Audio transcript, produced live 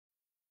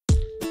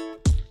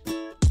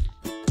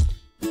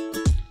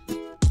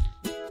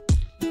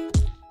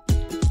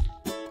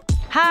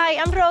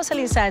Hi, I'm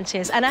Roselyn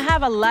Sanchez, and I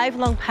have a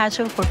lifelong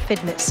passion for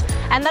fitness.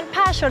 And that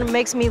passion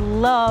makes me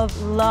love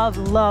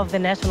the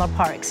national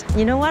parks.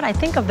 You know what? I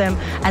think of them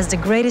as the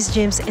greatest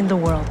gyms in the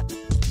world.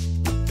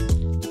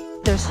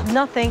 There's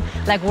nothing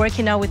like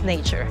working out with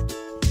nature.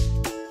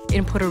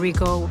 In Puerto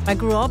Rico, I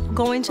grew up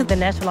going to the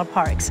national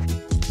parks,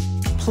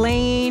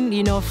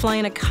 playing,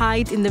 flying a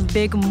kite in the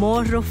big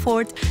Morro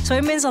Fort. So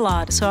it means a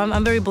lot. So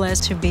I'm very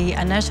blessed to be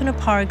a National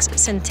Parks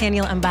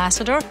Centennial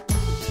Ambassador.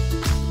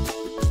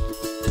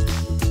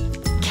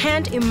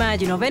 Can't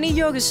imagine of any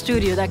yoga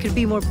studio that could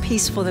be more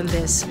peaceful than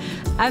this.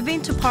 I've been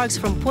to parks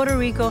from Puerto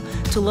Rico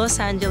to Los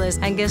Angeles,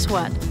 and guess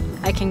what?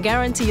 I can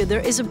guarantee you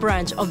there is a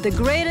branch of the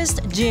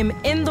greatest gym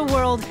in the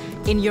world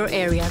in your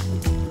area.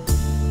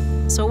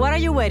 So what are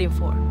you waiting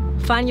for?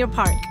 Find your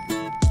park.